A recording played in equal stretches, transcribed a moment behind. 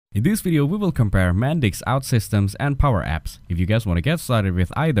In this video, we will compare Mendix, OutSystems, and PowerApps. If you guys want to get started with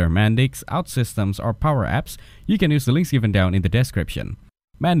either Mendix, OutSystems, or PowerApps, you can use the links given down in the description.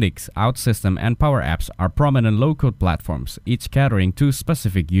 Mendix, OutSystems, and PowerApps are prominent low-code platforms, each catering to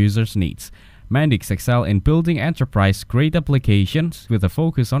specific users' needs. Mendix excels in building enterprise-grade applications with a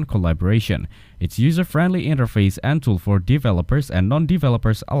focus on collaboration. Its user-friendly interface and tool for developers and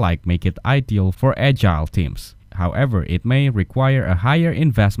non-developers alike make it ideal for agile teams. However, it may require a higher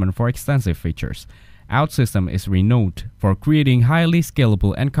investment for extensive features. OutSystems is renowned for creating highly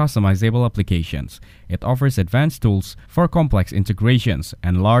scalable and customizable applications. It offers advanced tools for complex integrations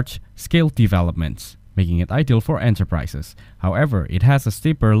and large-scale developments, making it ideal for enterprises. However, it has a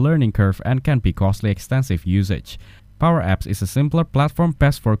steeper learning curve and can be costly extensive usage. PowerApps is a simpler platform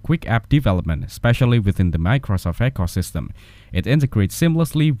best for quick app development, especially within the Microsoft ecosystem. It integrates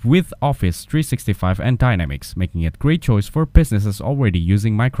seamlessly with Office 365 and Dynamics, making it a great choice for businesses already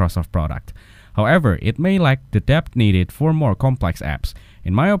using Microsoft product. However, it may lack the depth needed for more complex apps.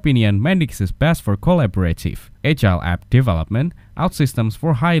 In my opinion, Mendix is best for collaborative, agile app development, OutSystems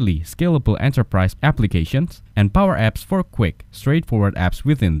for highly scalable enterprise applications, and PowerApps for quick, straightforward apps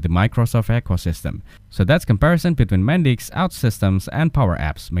within the Microsoft ecosystem. So that's comparison between Mendix, OutSystems, and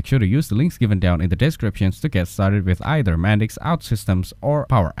PowerApps. Make sure to use the links given down in the descriptions to get started with either Mendix, OutSystems, or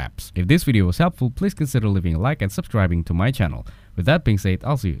PowerApps. If this video was helpful, please consider leaving a like and subscribing to my channel. With that being said,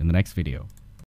 I'll see you in the next video.